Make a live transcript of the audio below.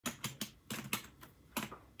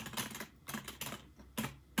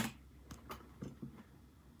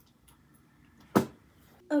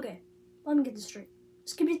Okay, let me get this straight.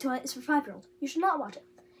 Skibidi Toilet is for 5-year-olds. You should not watch it.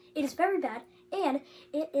 It is very bad, and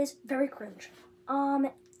it is very cringe.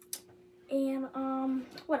 What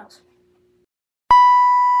else?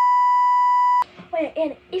 Wait,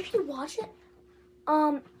 and if you watch it,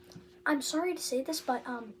 I'm sorry to say this, but,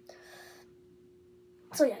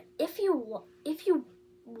 so yeah, if you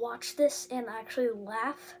watch this and actually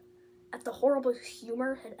laugh at the horrible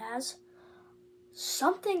humor it has,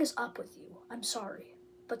 something is up with you. I'm sorry,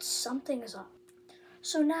 but something is up.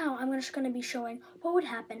 So now I'm just going to be showing what would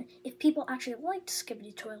happen if people actually liked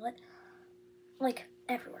Skibidi Toilet, like,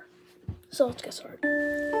 everywhere. So let's get started.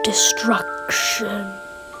 Destruction.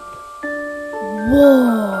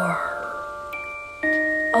 War.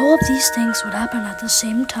 All of these things would happen at the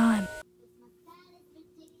same time.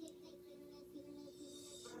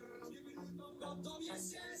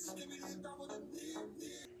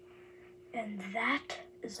 And that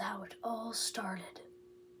is how it all started.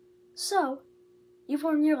 So, you've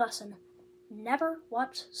learned your lesson. Never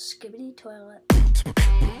watch Skibidi Toilet.